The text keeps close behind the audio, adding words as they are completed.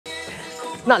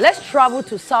Now, let's travel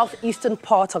to southeastern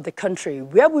part of the country,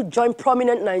 where we join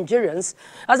prominent Nigerians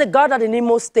as they gathered in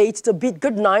Imo State to bid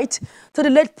goodnight to the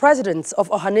late president of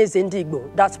Ohanaeze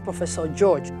Ndigbo, that's Professor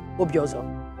George Obiozor.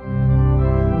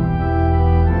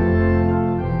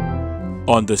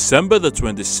 On December the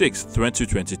 26th,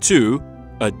 2022,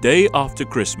 a day after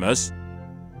Christmas,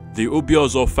 the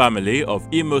Obiozor family of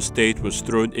Imo State was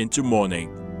thrown into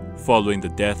mourning following the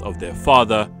death of their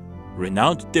father,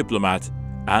 renowned diplomat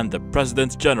and the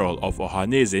President General of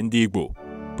Ohanaeze Ndigbo,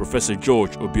 Professor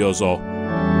George Obiozor.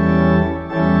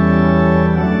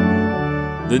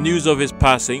 The news of his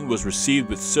passing was received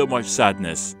with so much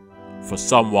sadness for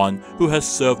someone who has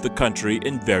served the country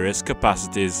in various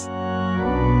capacities.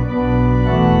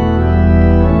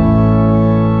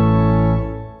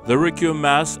 The Requiem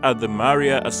Mass at the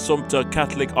Maria Assumpta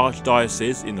Catholic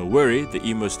Archdiocese in Owerri, the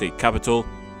Imo State capital,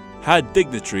 had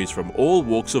dignitaries from all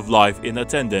walks of life in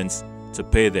attendance to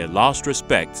pay their last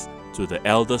respects to the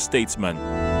elder statesman.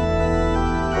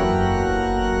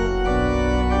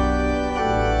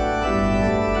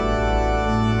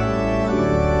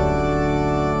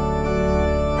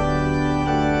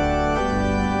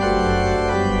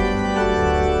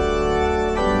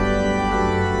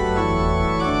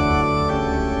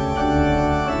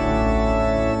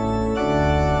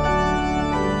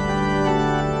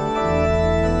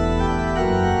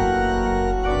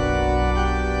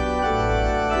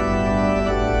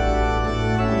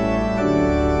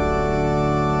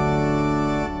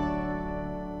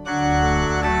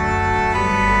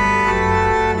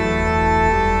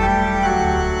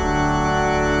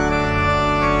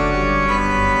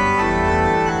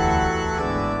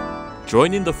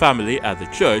 Joining the family at the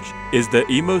church is the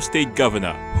Imo State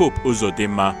Governor, Hope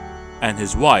Uzodimma, and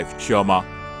his wife, Chioma,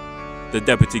 the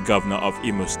Deputy Governor of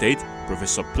Imo State,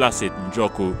 Professor Placid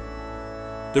Njoku,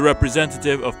 the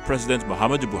representative of President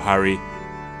Muhammadu Buhari,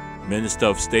 Minister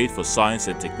of State for Science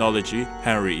and Technology,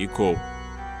 Henry Iko,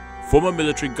 former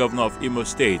Military Governor of Imo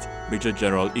State, Major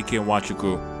General Ike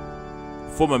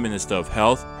Nwachukwu, former Minister of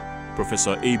Health,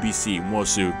 Professor ABC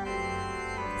Mwosu,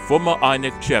 former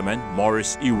INEC Chairman,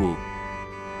 Maurice Iwu,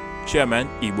 Chairman,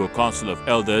 Igbo Council of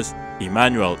Elders,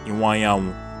 Emmanuel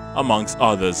Iwanyanwu, amongst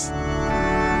others.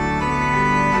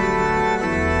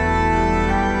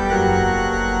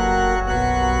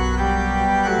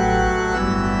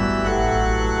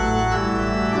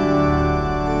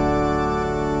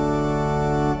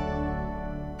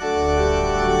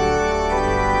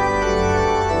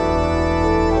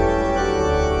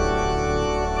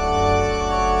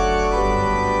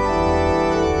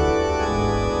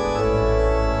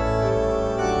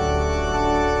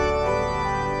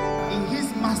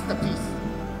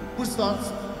 Puts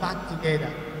us back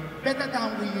together, better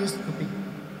than we used to be.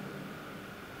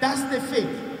 That's the faith.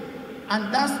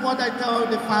 And that's what I tell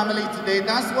the family today.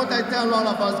 That's what I tell all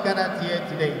of us gathered here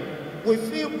today. We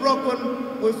feel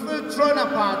broken, we feel thrown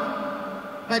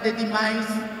apart by the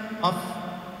demise of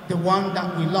the one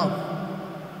that we love.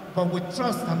 But we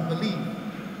trust and believe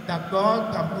that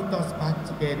God can put us back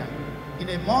together in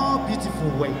a more beautiful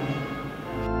way.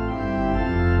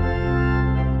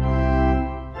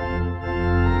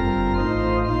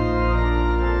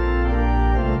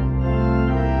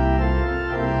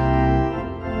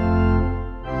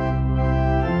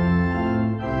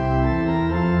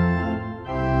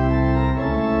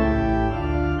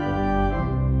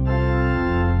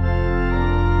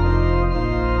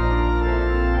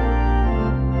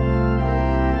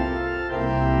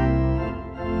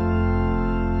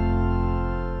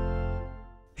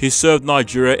 He served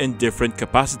Nigeria in different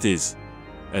capacities,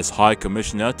 as High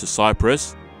Commissioner to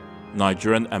Cyprus,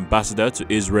 Nigerian Ambassador to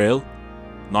Israel,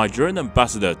 Nigerian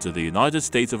Ambassador to the United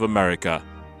States of America,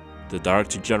 the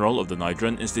Director General of the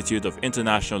Nigerian Institute of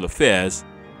International Affairs,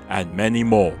 and many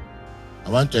more.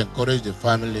 I want to encourage the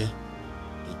family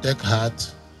to take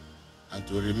heart and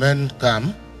to remain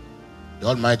calm. The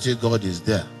Almighty God is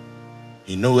there.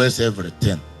 He knows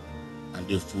everything.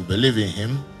 And if we believe in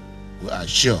Him, we are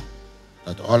sure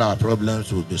that all our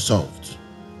problems will be solved.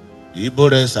 The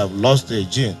Igbo race have lost a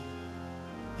gene.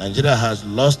 Nigeria has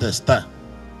lost a star.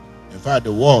 In fact,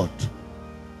 the world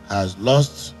has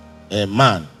lost a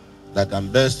man that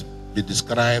can best be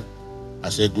described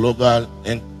as a global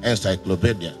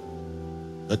encyclopedia.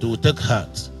 But we will take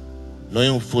heart,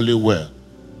 knowing fully well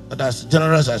that as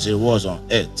generous as he was on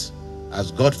earth,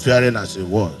 as God-fearing as he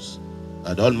was,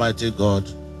 that Almighty God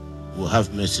will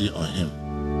have mercy on him.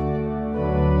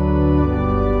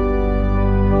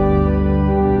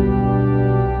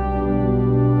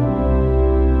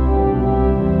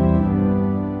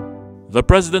 The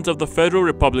President of the Federal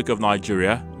Republic of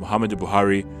Nigeria, Muhammadu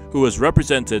Buhari, who was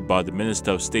represented by the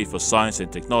Minister of State for Science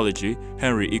and Technology,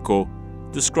 Henry Iko,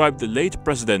 described the late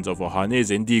president of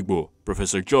Ohaneze Ndigbo,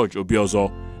 Professor George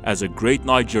Obiozor, as a great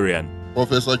Nigerian.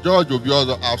 Professor George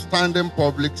Obiozor's outstanding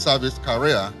public service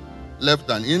career left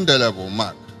an indelible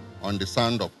mark on the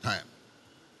sand of time.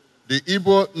 The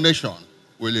Igbo nation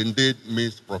will indeed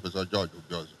miss Professor George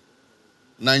Obiozor.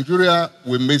 Nigeria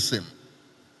will miss him.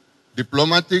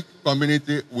 Diplomatic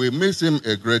community will miss him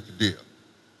a great deal.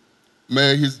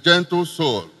 May his gentle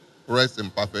soul rest in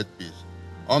perfect peace.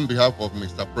 On behalf of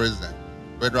Mr. President,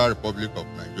 Federal Republic of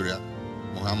Nigeria,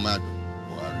 Muhammadu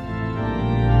Buhari.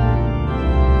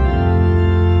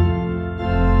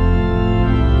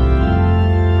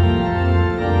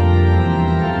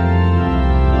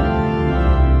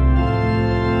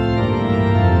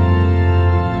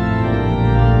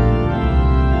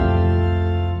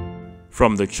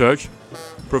 From the church,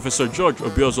 Professor George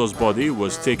Obiozor's body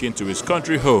was taken to his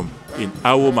country home in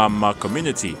Awomama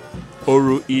community,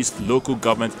 Oru East local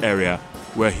government area,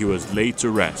 where he was laid to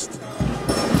rest.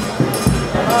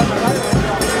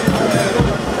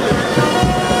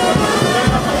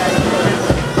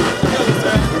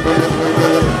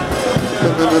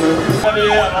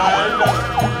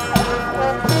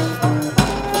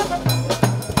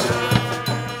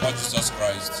 Lord Jesus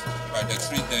Christ, by the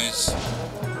 3 days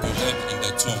you laid in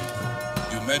the tomb,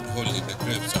 you made holy the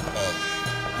graves of all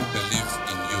who believe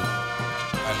in you.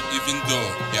 And even though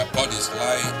their bodies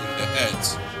lie in the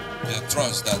earth, they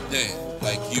trust that they,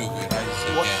 like you, will rise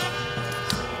again.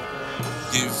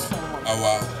 Give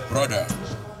our brother.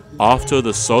 After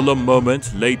the solemn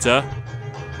moment later,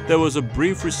 there was a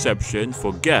brief reception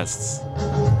for guests.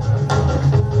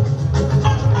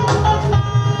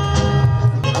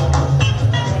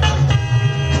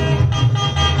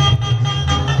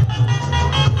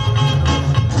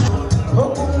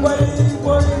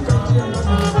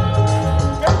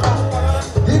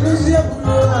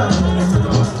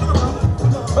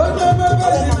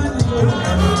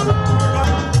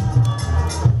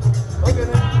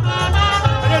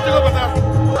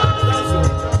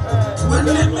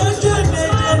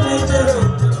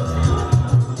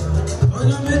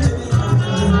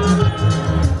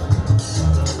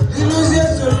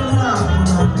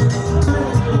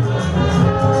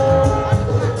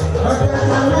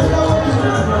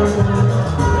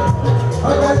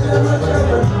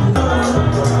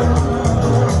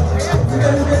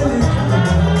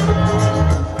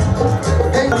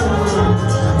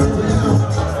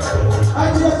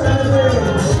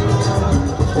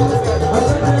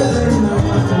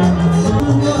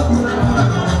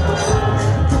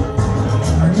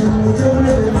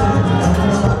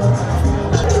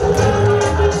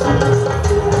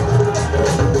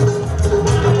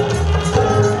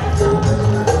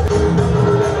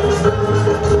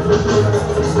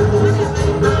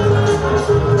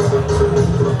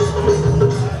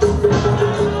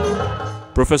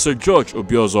 Professor George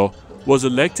Obiozor was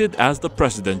elected as the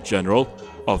President General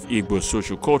of Igbo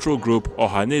Social-Cultural Group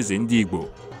Ohaneze Ndigbo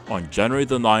on January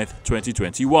the 9th,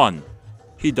 2021.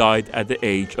 He died at the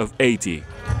age of 80.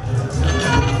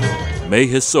 May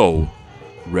his soul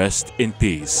rest in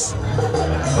peace.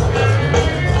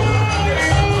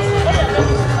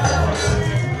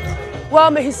 Well,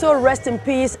 may his soul rest in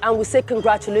peace, and we say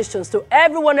congratulations to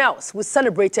everyone else who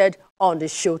celebrated on the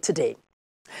show today.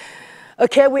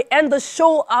 Okay, we end the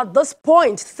show at this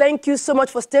point. Thank you so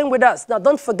much for staying with us. Now,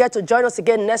 don't forget to join us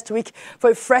again next week for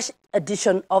a fresh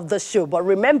edition of the show. But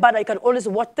remember that you can always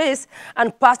watch this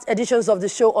and past editions of the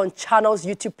show on Channel's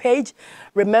YouTube page.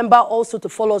 Remember also to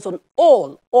follow us on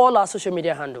all our social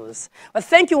media handles. But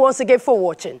thank you once again for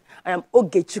watching. I am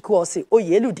Ogechukwu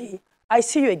Oyeludi. I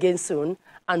see you again soon,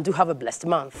 and do have a blessed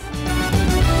month.